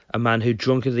A man who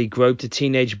drunkenly groped a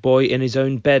teenage boy in his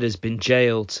own bed has been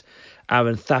jailed.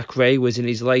 Aaron Thackeray was in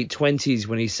his late 20s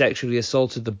when he sexually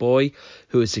assaulted the boy,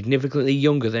 who was significantly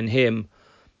younger than him.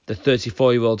 The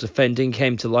 34-year-old offending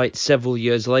came to light several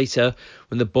years later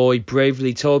when the boy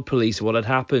bravely told police what had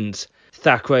happened.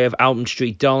 Thackeray of Alton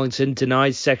Street, Darlington,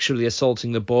 denied sexually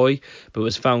assaulting the boy, but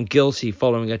was found guilty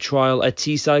following a trial at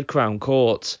Teesside Crown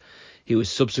Court. He was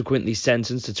subsequently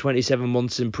sentenced to 27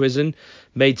 months in prison,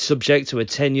 made subject to a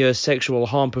 10-year sexual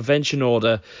harm prevention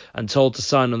order, and told to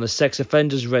sign on the sex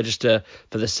offenders register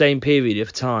for the same period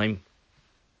of time.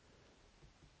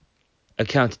 A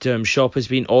County Durham shop has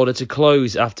been ordered to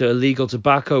close after illegal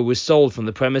tobacco was sold from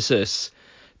the premises.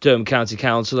 Durham County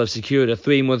Council have secured a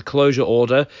 3-month closure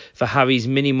order for Harry's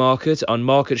Mini Market on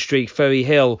Market Street, Ferry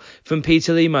Hill, from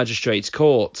Peterlee Magistrates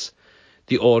Court.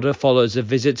 The order follows a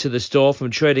visit to the store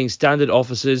from Trading Standard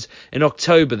officers in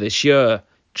October this year.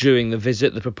 During the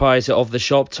visit, the proprietor of the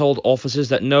shop told officers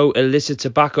that no illicit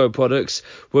tobacco products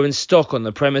were in stock on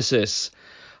the premises.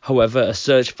 However, a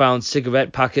search found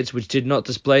cigarette packets which did not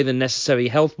display the necessary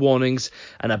health warnings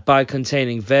and a bag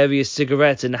containing various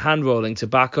cigarettes and hand-rolling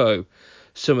tobacco.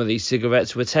 Some of these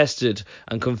cigarettes were tested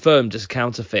and confirmed as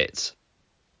counterfeit.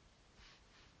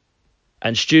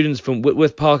 And students from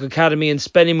Whitworth Park Academy in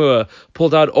Spennymoor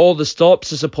pulled out all the stops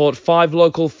to support 5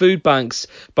 local food banks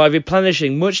by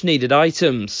replenishing much-needed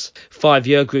items. 5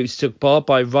 year groups took part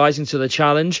by rising to the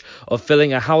challenge of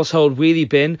filling a household wheelie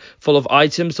bin full of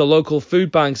items the local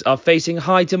food banks are facing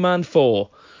high demand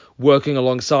for. Working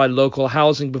alongside local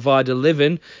housing provider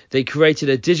Livin, they created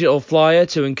a digital flyer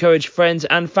to encourage friends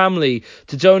and family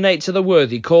to donate to the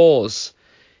worthy cause.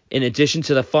 In addition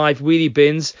to the 5 wheelie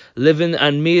bins, Livin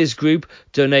and Mears Group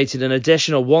donated an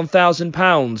additional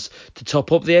 £1,000 to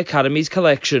top up the Academy's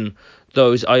collection.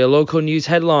 Those are your local news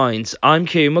headlines. I'm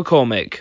Hugh McCormick.